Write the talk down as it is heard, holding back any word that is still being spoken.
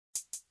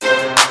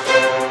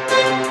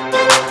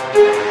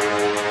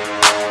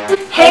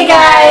Hey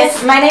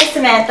guys, my name's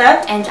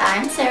Samantha. And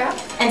I'm Sarah.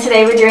 And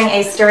today we're doing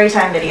a story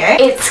time video.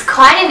 It's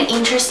quite an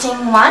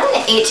interesting one.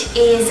 It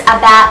is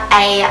about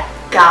a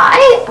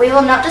guy. We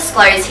will not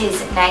disclose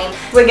his name.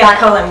 We're going to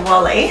call him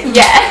Wally.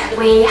 Yeah.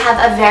 We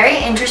have a very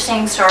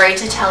interesting story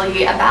to tell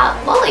you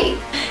about Wally.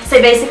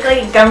 So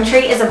basically,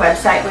 Gumtree is a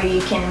website where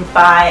you can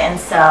buy and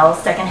sell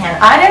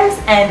secondhand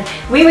items, and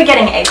we were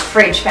getting a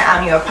fridge for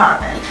our new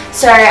apartment.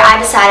 So I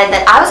decided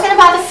that I was going to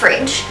buy the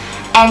fridge.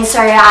 And so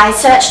I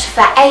searched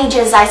for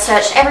ages, I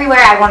searched everywhere.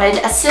 I wanted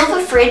a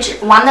silver fridge,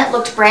 one that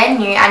looked brand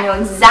new. I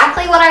knew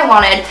exactly what I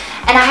wanted,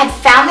 and I had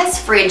found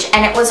this fridge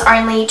and it was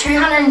only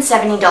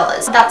 $270.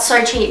 That's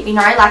so cheap, you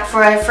know, like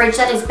for a fridge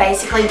that is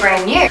basically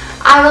brand new.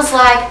 I was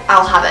like,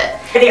 I'll have it.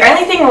 The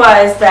only thing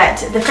was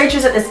that the fridge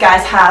was at this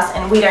guy's house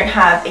and we don't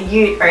have a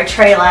ute or a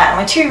trailer, and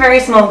we're two very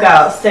small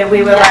girls, so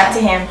we were like to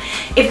him,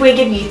 if we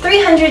give you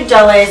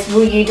 $300,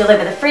 will you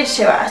deliver the fridge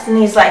to us? And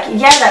he's like,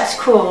 yeah, that's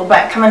cool,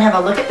 but come and have a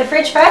look at the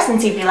fridge first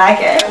and see if you like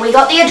it. We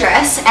got the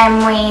address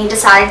and we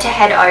decided to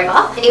head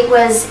over. It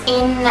was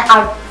in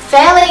a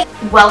fairly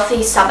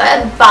wealthy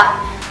suburb, but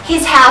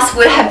his house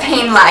would have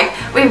been like,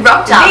 we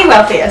rocked up. The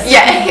wealthiest.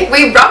 Yeah,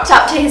 we rocked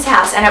up to his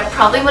house and it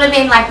probably would have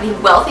been like the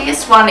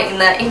wealthiest one in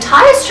the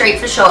entire street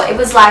for sure. It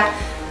was like,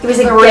 it was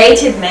a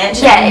gated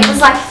mansion. Yeah, it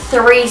was like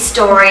 3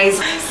 stories.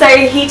 So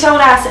he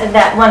told us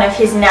that one of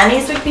his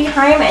nannies would be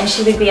home and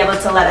she would be able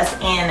to let us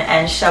in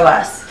and show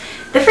us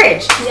the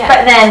fridge. Yeah.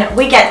 But then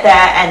we get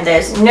there and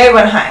there's no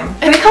one home.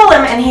 We call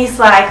him and he's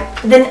like,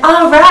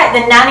 oh right,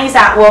 the nanny's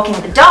out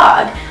walking the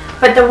dog.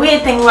 But the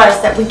weird thing was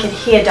that we could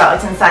hear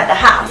dogs inside the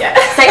house. Yeah.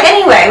 So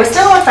anyway, we're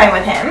still on the phone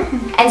with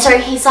him. And so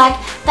he's like,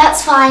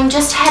 that's fine,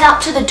 just head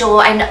up to the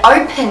door and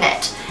open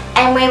it.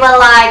 And we were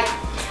like,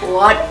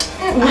 what?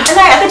 No,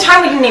 at the time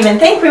we didn't even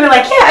think. We were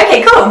like, yeah,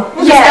 okay, cool.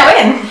 We'll just go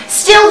in.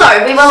 Still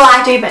though, we were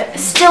like, stupid.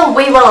 Still,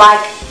 we were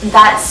like,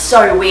 that's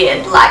so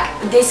weird. Like,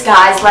 this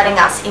guy's letting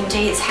us into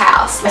his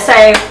house.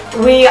 So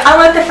we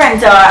unlocked the front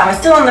door and we're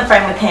still on the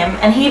phone with him,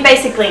 and he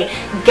basically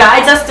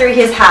guides us through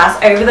his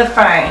house over the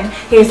phone.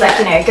 He was like,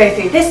 you know, go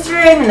through this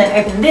room and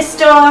then open this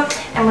door.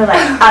 And we're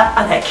like,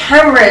 are there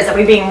cameras? Are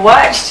we being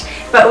watched?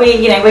 But we,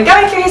 you know, we're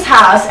going through his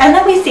house and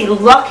then we see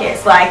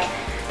lockers, like,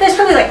 there's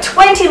probably like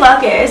 20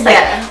 lockers,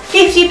 like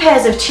 50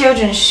 pairs of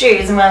children's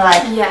shoes, and we're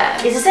like,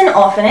 is this an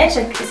orphanage?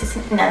 Like, is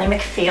this Nanny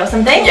McPhee or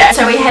something? Yeah.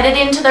 So we headed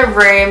into the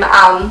room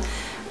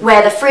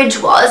where the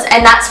fridge was,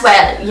 and that's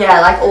where,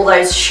 like all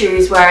those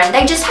shoes were, and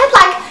they just had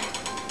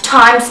like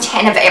times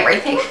 10 of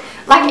everything.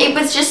 Like, it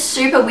was just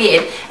super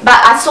weird.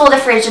 But I saw the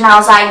fridge and I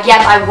was like,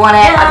 yep, I want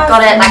it, I've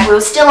got it. Like, we were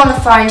still on the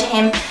phone to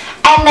him.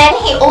 And then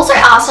he also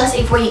asked us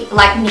if we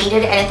like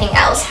needed anything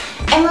else.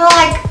 And we were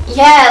like,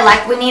 yeah,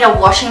 like we need a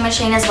washing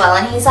machine as well.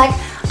 And he's like,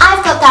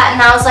 I've got that.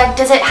 And I was like,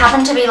 does it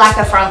happen to be like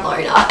a front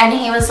loader? And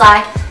he was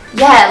like,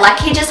 yeah, like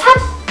he just had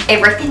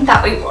everything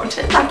that we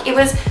wanted. Like, it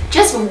was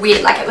just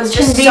weird. Like, it was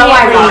just so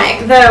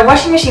ironic. The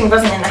washing machine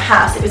wasn't in the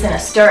house, it was in a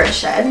storage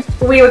shed.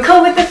 We were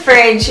cool with the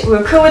fridge, we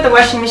were cool with the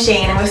washing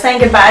machine, and we were saying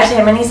goodbye to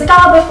him, and he's like,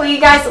 oh, before you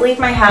guys leave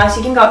my house,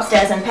 you can go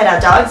upstairs and pet our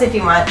dogs if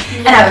you want.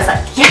 And I was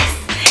like, yes.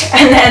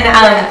 And then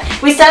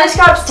we started to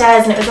go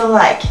upstairs, and it was all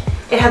like,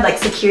 it had like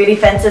security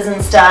fences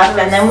and stuff,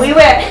 and then we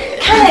were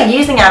kind of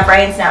using our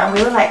brains now, and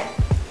we were like,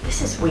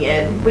 this is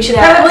weird, we should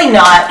probably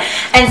not.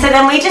 And so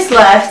then we just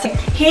left.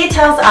 He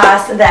tells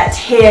us that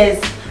his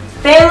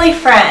family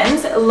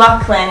friend,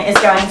 Lachlan, is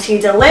going to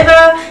deliver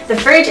the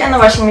fridge and the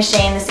washing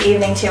machine this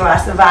evening to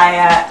us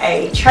via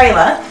a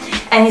trailer,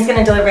 and he's going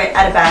to deliver it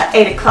at about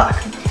 8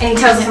 o'clock. And he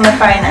tells us on the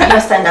phone that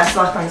he'll send us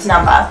Lachlan's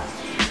number.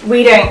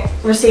 We don't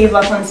receive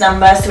Lachlan's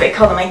number, so we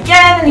call him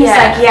again, and he's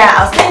like, yeah,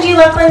 I'll send you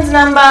Lachlan's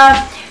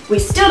number. We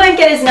still don't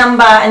get his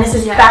number, and this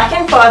is back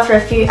and forth for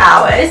a few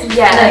hours. And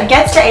then it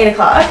gets to 8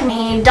 o'clock and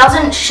he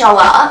doesn't show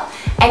up,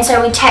 and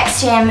so we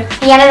text him.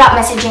 He ended up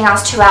messaging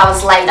us 2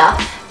 hours later,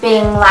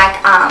 being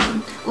like,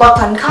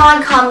 Lachlan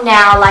can't come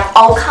now, like,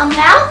 I'll come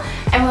now.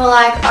 And we're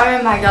like,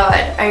 oh my god,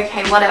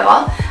 okay,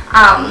 whatever.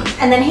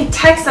 And then he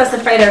texts us a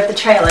photo of the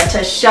trailer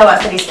to show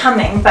us that he's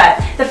coming, but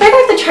the photo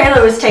of the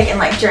trailer was taken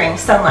like during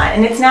sunlight,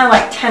 and it's now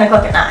like 10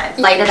 o'clock at night.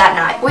 Later that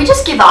night. We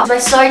just give up.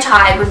 We're so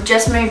tired, we've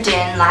just moved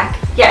in, like...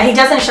 Yeah, he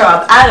doesn't show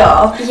up at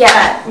all.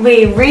 Yeah.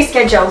 We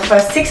reschedule for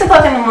 6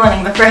 o'clock in the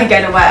morning before I go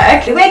to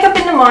work. We wake up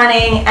in the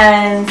morning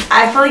and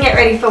I fully get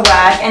ready for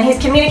work, and he's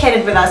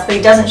communicated with us, but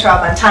he doesn't show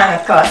up on time,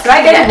 of course. So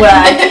I go to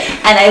work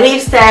and I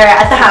leave Sarah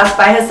at the house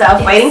by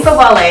herself waiting for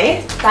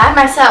Wally. By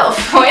myself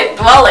with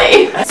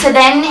Wally. So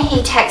then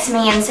he texts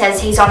me and says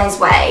he's on his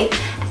way,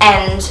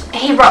 and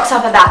he rocks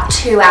up about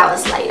 2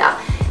 hours later.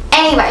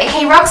 Anyway,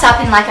 he rocks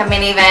up in like a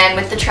minivan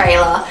with the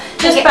trailer.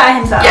 Just by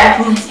himself.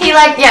 Yeah, he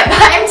like,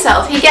 by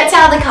himself. He gets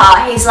out of the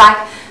car, he's like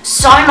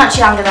so much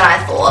younger than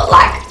I thought,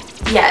 like,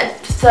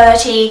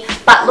 30,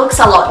 but looks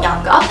a lot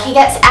younger. He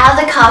gets out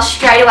of the car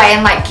straight away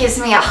and like gives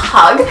me a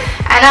hug,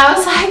 and I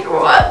was like,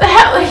 what the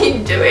hell are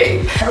you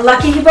doing?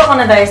 Lucky he bought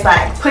one of those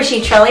like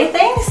pushy trolley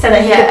things so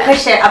that he could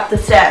push it up the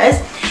stairs.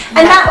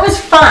 And that was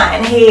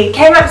fine. He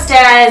came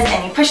upstairs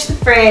and he pushed the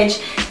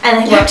fridge, And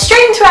then he walks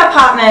straight into our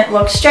apartment,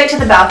 walks straight to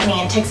the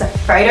balcony and takes a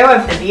photo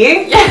of the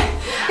view. Yeah.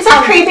 Is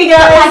that creepy,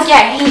 guys? Like,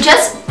 yeah, he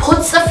just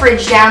puts the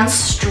fridge down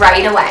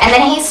straight away, and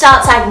then he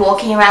starts like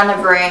walking around the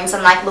rooms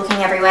and like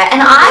looking everywhere.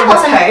 And I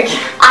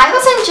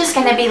wasn't just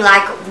gonna be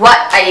like, what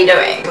are you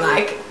doing?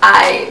 Like,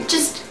 I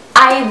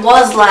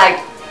was like,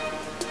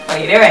 what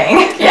are you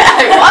doing? Yeah,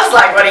 I was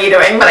like, what are you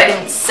doing? But I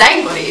didn't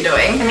say, what are you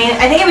doing? I mean,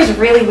 I think it was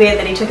really weird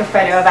that he took a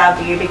photo of our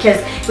view,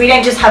 because we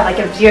don't just have like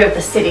a view of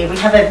the city, we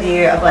have a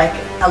view of like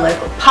a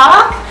local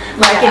park.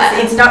 Like,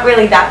 it's not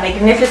really that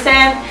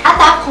magnificent. At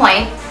that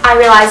point, I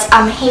realized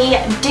he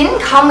didn't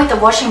come with the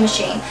washing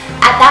machine.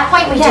 At that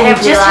point, we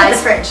didn't realize. Just had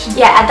the fridge.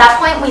 Yeah, at that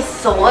point, we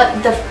thought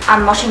the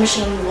washing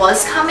machine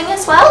was coming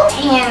as well.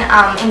 He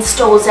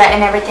installs it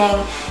and everything,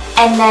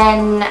 and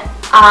then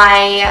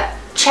I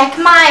check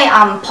my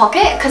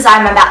pocket because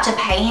I'm about to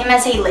pay him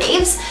as he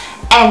leaves,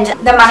 and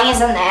the money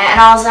isn't there. And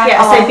I was like,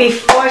 yeah. So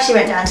before she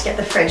went down to get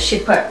the fridge,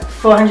 she'd put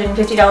 $450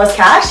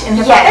 cash in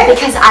her pocket. Yeah,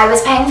 because I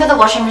was paying for the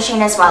washing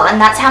machine as well,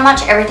 and that's how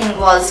much everything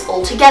was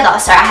all together.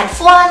 So I had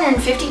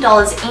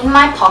 $450 in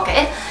my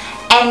pocket,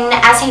 and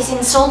as he's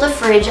installed the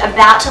fridge,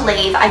 about to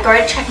leave, I go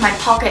to check my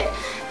pocket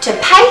to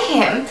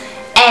pay him,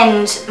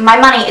 and my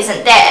money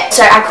isn't there.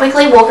 So I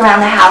quickly walk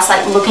around the house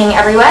like looking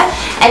everywhere,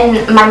 and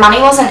my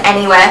money wasn't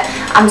anywhere.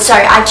 So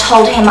I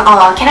told him,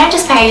 oh, can I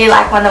just pay you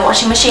like when the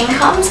washing machine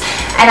comes?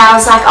 And I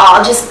was like, oh,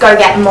 I'll just go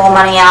get more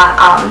money out,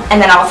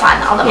 and then I'll find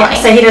the other money.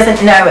 So he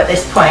doesn't know at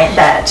this point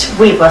that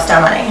we've lost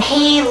our money.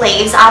 He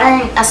leaves. I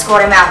don't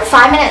escort him out.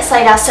 5 minutes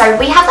later, so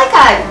we have like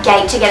a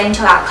gate to get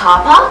into our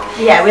car park.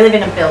 Yeah, we live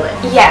in a building.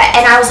 Yeah,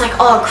 and I was like,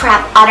 oh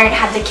crap, I don't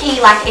have the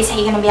key. Like, is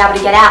he going to be able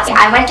to get out? So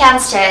I went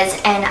downstairs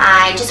and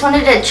I just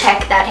wanted to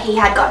check that he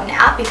had gotten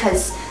out,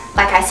 because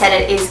like I said,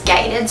 it is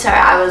gated. So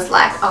I was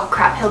like, oh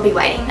crap, he'll be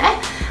waiting there.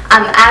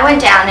 I went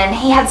down and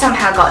he had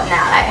somehow gotten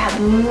out. I have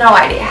no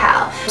idea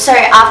how. So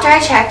after I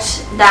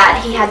checked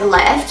that he had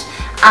left,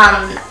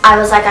 I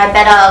was like, I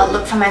better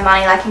look for my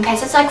money, like in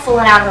case it's like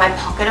fallen out of my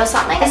pocket or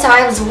something. So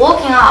I was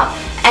walking up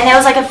and there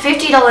was like a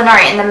 $50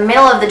 note in the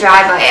middle of the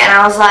driveway, and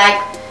I was like,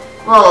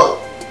 well,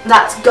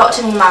 that's got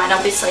to be mine,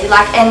 obviously.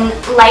 Like, and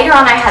later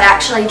on I had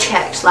actually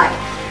checked, like,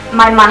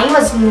 my money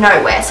was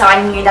nowhere, so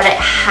I knew that it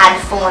had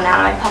fallen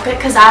out of my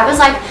pocket, because I was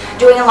like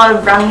doing a lot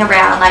of running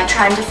around, like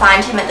trying to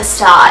find him at the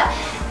start.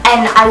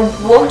 And I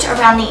walked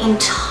around the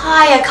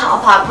entire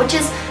car park, which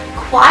is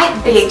quite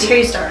big. It's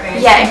 2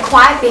 stories. Yeah,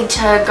 quite big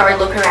to go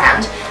look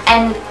around.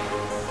 And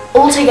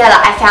altogether,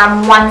 I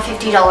found one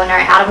 $50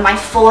 note out of my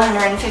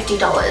 $450.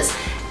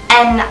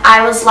 And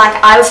I was like,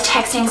 I was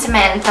texting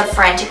Samantha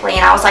frantically,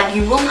 and I was like,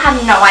 you will have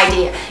no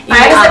idea.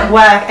 I was at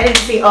work. I didn't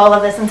see all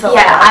of this until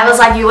yeah, I was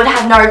like, you would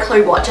have no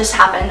clue what just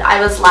happened.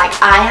 I was like,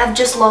 I have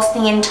just lost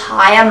the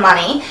entire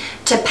money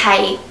to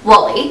pay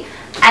Wally.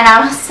 And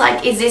I was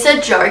like, is this a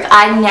joke?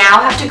 I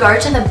now have to go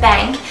to the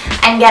bank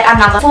and get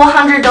another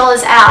 $400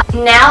 out.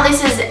 Now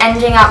this is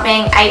ending up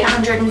being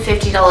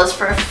 $850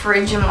 for a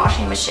fridge and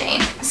washing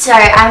machine. So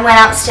I went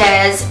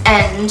upstairs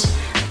and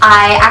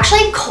I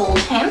actually called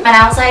him, and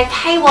I was like,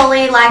 hey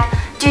Wally, like,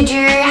 did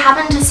you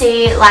happen to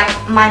see like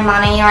my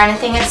money or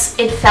anything?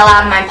 It fell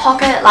out of my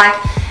pocket, like.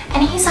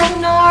 And he's like,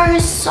 no,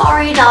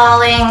 sorry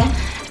darling.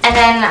 And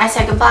then I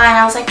said goodbye, and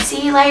I was like,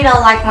 see you later,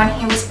 like when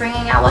he was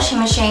bringing our washing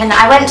machine. And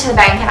I went to the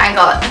bank and I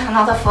got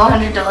another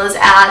 $400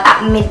 out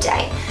at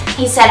midday.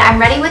 He said, I'm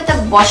ready with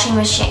the washing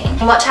machine.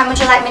 What time would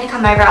you like me to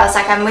come over? I was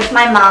like, I'm with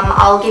my mum.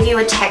 I'll give you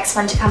a text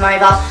when to come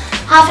over.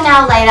 Half an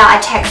hour later, I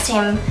text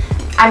him,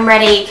 I'm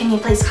ready. Can you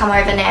please come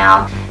over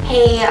now?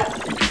 He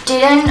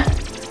didn't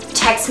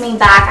text me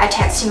back. I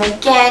texted him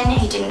again.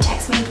 He didn't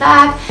text me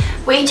back.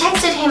 We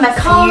texted him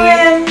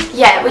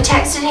we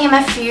texted him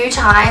a few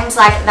times,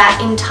 like that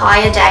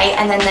entire day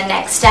and then the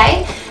next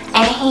day,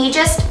 and he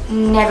just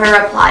never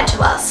replied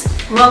to us.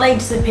 Wally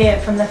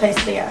disappeared from the face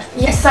of the earth.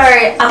 Yeah. So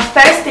our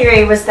first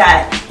theory was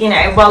that, you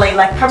know, Wally,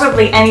 like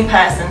probably any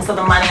person, saw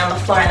the money on the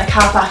floor in the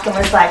car park and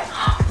was like,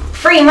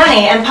 free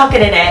money, and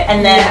pocketed it,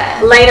 and then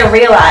later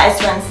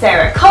realized when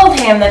Sarah called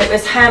him that it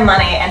was her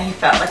money, and he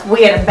felt like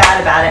weird and bad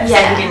about it.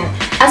 Yeah. So he didn't.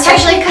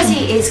 Especially because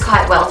he is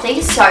quite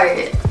wealthy, so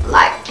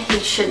like he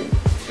should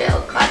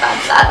feel quite bad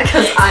for that,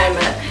 because I'm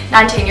a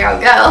 19-year-old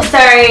girl. So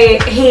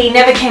he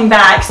never came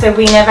back, so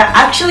we never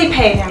actually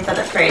paid him for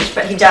the fridge,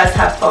 but he does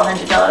have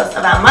 $400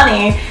 of our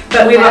money.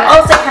 But we were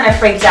also kind of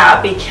freaked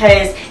out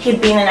because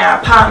he'd been in our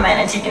apartment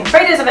and taken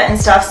photos of it and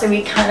stuff, so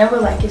we kind of were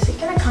like, is he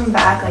gonna come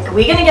back? Like, are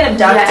we gonna get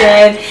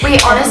abducted? Yeah. We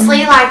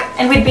honestly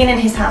and we'd been in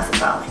his house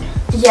as well.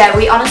 Yeah,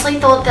 we honestly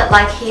thought that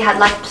like he had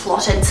like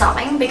plotted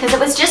something, because it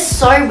was just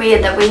so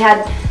weird that we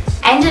had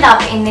ended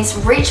up in this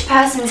rich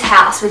person's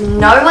house with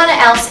no one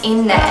else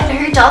in there.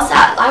 Who does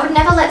that? I would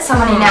never let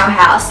someone in our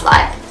house,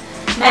 like,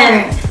 no.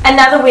 And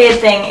Another weird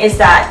thing is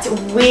that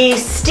we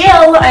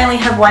still only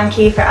have one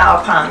key for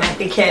our apartment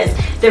because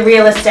the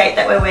real estate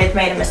that we're with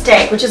made a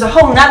mistake, which is a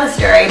whole nother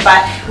story,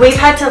 but we've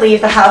had to leave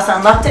the house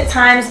unlocked at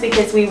times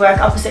because we work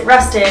opposite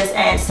rosters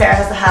and Sarah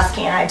has the house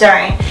key and I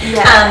don't.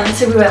 Yeah.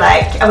 So we were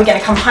like, are we going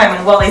to come home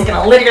and Wally's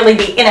going to literally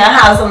be in our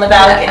house on the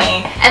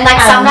balcony? Yeah. And like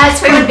some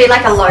nights we would be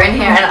like alone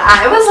here and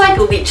I was like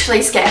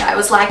literally scared. I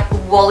was like,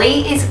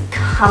 Wally is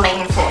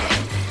coming for me.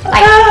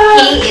 Like,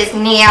 he is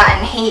near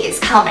and he is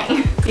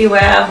coming.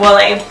 Beware of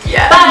Wally.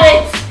 Yeah.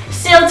 But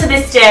still to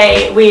this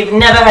day, we've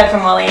never heard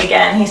from Wally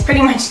again. He's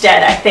pretty much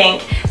dead, I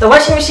think. The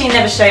washing machine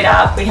never showed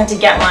up. We had to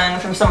get one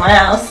from someone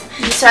else.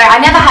 So I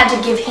never had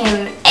to give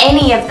him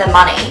any of the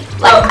money,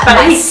 like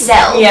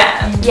myself.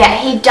 Yeah,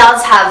 he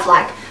does have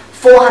like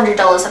 $400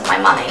 of my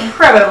money.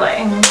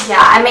 Probably. Yeah,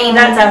 I mean...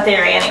 That's our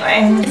theory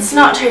anyway. It's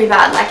not too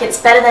bad. Like, it's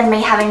better than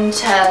me having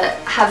to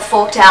have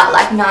forked out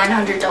like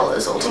 $900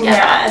 altogether.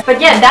 Yeah.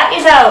 But yeah, that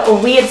is our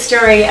weird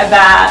story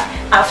about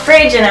our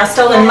fridge and our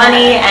stolen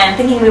money and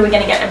thinking we were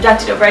going to get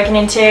abducted or broken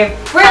into.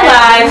 We're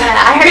alive.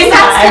 I hope you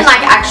guys can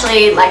like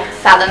actually like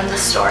fathom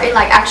the story.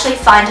 Like, actually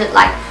find it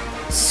like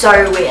so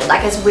weird,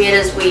 like as weird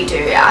as we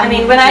do. I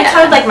mean, when I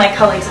told like my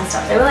colleagues and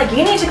stuff, they were like,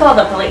 you need to call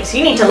the police,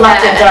 you need to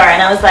lock the door, and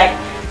I was like,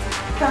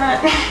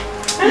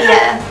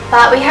 yeah,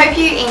 but we hope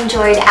you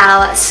enjoyed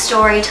our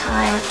story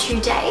time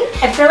today.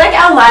 I feel like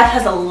our life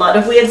has a lot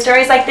of weird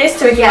stories like this,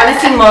 so if you want to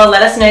see more,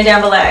 let us know down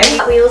below.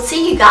 We will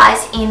see you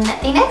guys in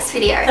the next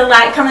video. So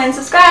like, comment and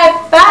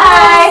subscribe.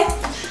 Bye!